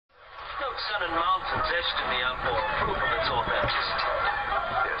oak, sun, and mountains etched in the outboard, proof of its authenticity.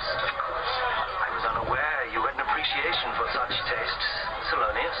 Yes. I was unaware you had an appreciation for such tastes,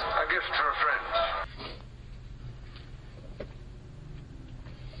 Thelonious. A gift for a friend.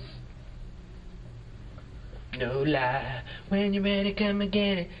 No lie, when you're ready, come and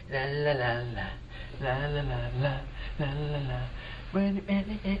get it. La la la la, la la la la, la la la. When you're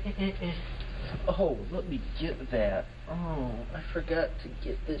ready, Oh, let me get that. Oh, I forgot to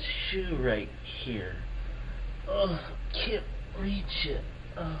get this shoe right here. Oh, can't reach it.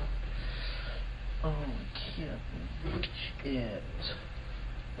 Oh, can't reach it.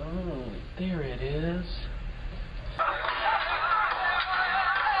 Oh, there it is.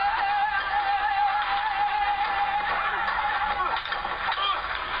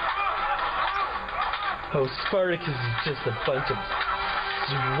 Oh, Spartacus is just a bunch of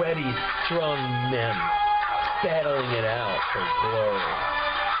sweaty, strong men battling it out for glory.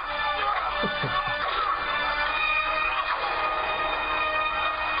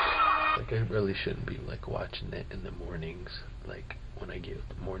 Like, I really shouldn't be, like, watching it in the mornings, like, when I get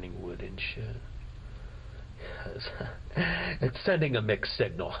morning wood and shit. Because it's sending a mixed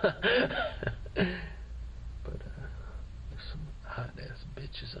signal. But, there's some hot-ass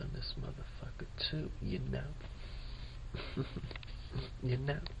bitches on this motherfucker, too, you know. You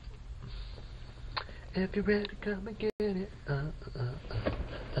know. If you're ready, come and get it.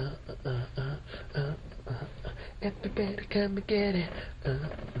 If you're ready, come and get it.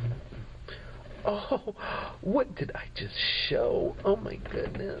 Oh, what did I just show? Oh my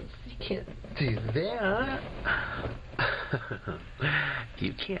goodness, you can't do that.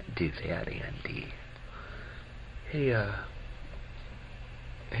 You can't do that, Andy. Hey,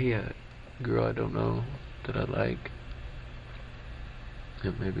 girl I don't know that I like,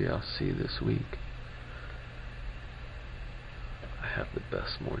 and maybe I'll see this week. I have the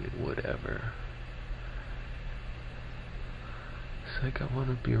best morning wood ever. It's like I want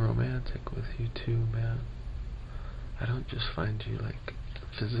to be romantic with you too, man. I don't just find you like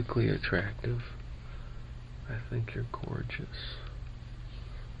physically attractive. I think you're gorgeous.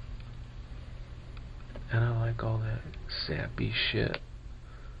 And I like all that sappy shit.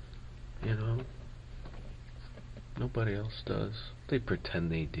 You know? Nobody else does. They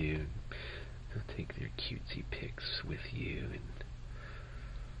pretend they do. They'll take their cutesy pics with you,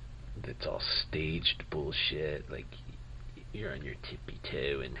 and it's all staged bullshit. Like, you're on your tippy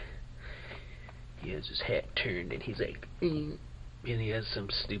toe, and he has his hat turned, and he's like, and he has some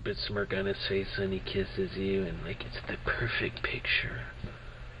stupid smirk on his face, and he kisses you, and like, it's the perfect picture.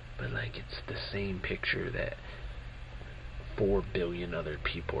 But like, it's the same picture that 4 billion other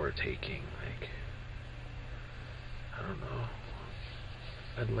people are taking. Like, I don't know.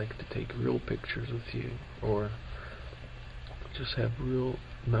 I'd like to take real pictures with you, or just have real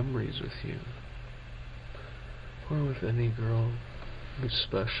memories with you, or with any girl who's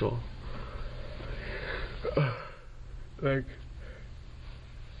special. Like,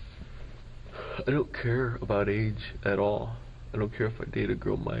 I don't care about age at all. I don't care if I date a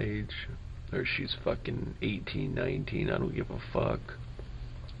girl my age, or she's fucking 18, 19, I don't give a fuck.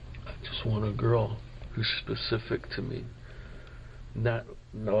 I just want a girl who's specific to me. Not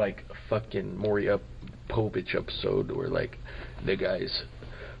like a fucking Maury Povich episode where like the guy's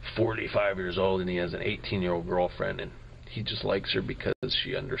 45 years old and he has an 18-year-old girlfriend and he just likes her because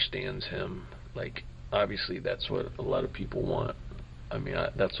she understands him. Like, obviously that's what a lot of people want. I mean,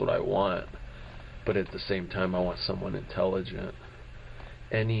 that's what I want. But at the same time, I want someone intelligent.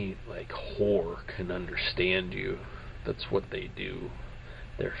 Any like whore can understand you. That's what they do.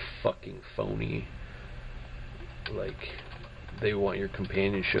 They're fucking phony. Like, they want your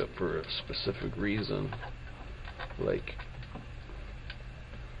companionship for a specific reason. Like,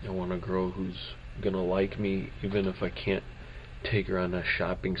 I want a girl who's gonna like me even if I can't take her on a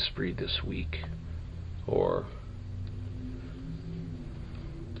shopping spree this week, or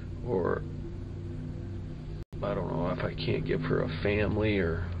I don't know, if I can't give her a family,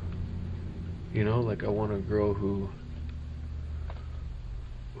 or, you know, like, I want a girl who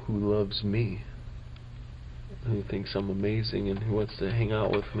loves me, who thinks I'm amazing, and who wants to hang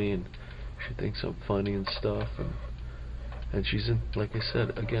out with me, and she thinks I'm funny and stuff, and she's, like I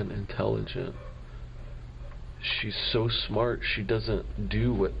said, again, intelligent. She's so smart, she doesn't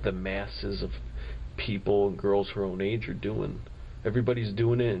do what the masses of people and girls her own age are doing. Everybody's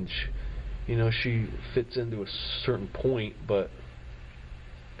doing it, and she fits into a certain point, but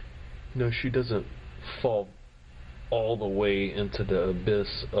she doesn't fall all the way into the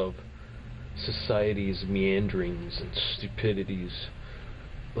abyss of society's meanderings and stupidities.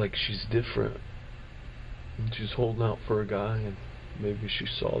 Like, she's different, and she's holding out for a guy, and maybe she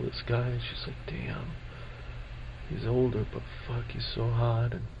saw this guy and she's like, damn, he's older, but fuck, he's so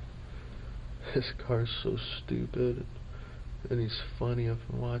hot, and his car's so stupid, and he's funny. I've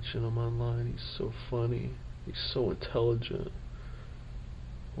been watching him online. He's so funny. He's so intelligent.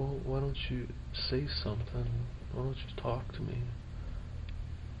 Well, why don't you say something? Why don't you talk to me?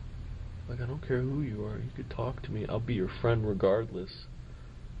 Like, I don't care who you are. You could talk to me. I'll be your friend regardless.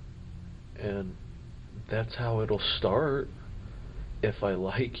 And that's how it'll start. If I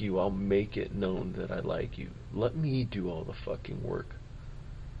like you, I'll make it known that I like you. Let me do all the fucking work.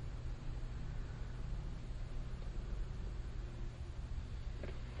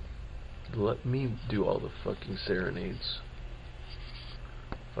 Let me do all the fucking serenades.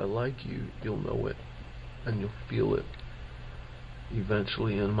 If I like you, you'll know it. And you'll feel it.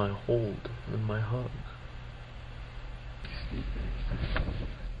 Eventually in my hold, in my hug.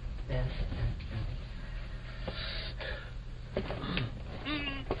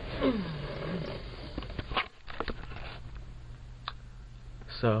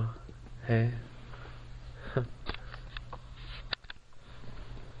 So, hey.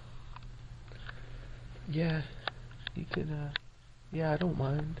 Yeah, you could, yeah, I don't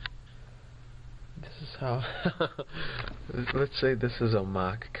mind. This is how, let's say this is a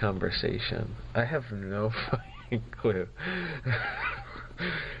mock conversation. I have no fucking clue.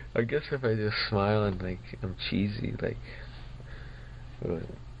 I guess if I just smile and, like, I'm cheesy, like,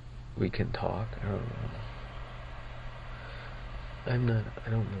 we can talk. I don't know. I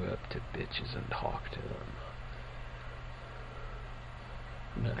don't go up to bitches and talk to them.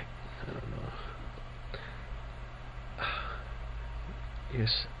 I don't know.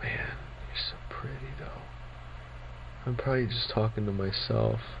 Man, you're so pretty, though. I'm probably just talking to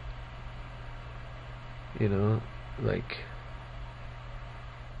myself. You know, like,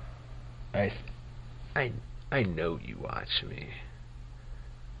 I know you watch me.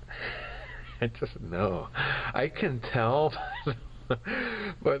 I just know. I can tell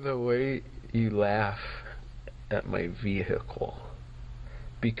by the way you laugh at my vehicle,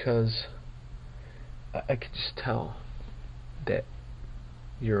 because I can just tell that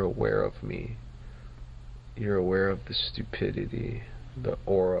you're aware of me. You're aware of the stupidity, the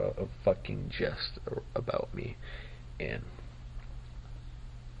aura of fucking jest about me. And,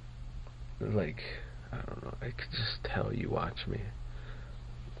 like, I don't know, I can just tell you watch me.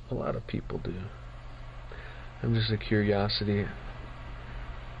 A lot of people do. I'm just a curiosity.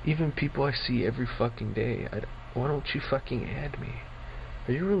 Even people I see every fucking day, why don't you fucking add me?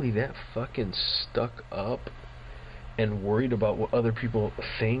 Are you really that fucking stuck up and worried about what other people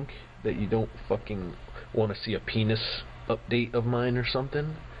think that you don't fucking want to see a penis update of mine or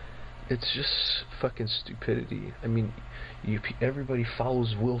something? It's just fucking stupidity. I mean, everybody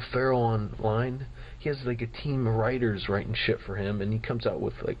follows Will Ferrell online. He has like a team of writers writing shit for him, and he comes out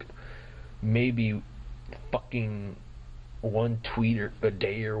with like maybe fucking one tweet a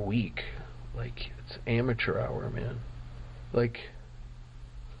day or week. Like, it's amateur hour, man. Like,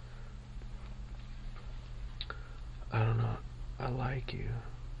 I don't know. I like you.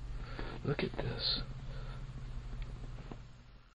 Look at this.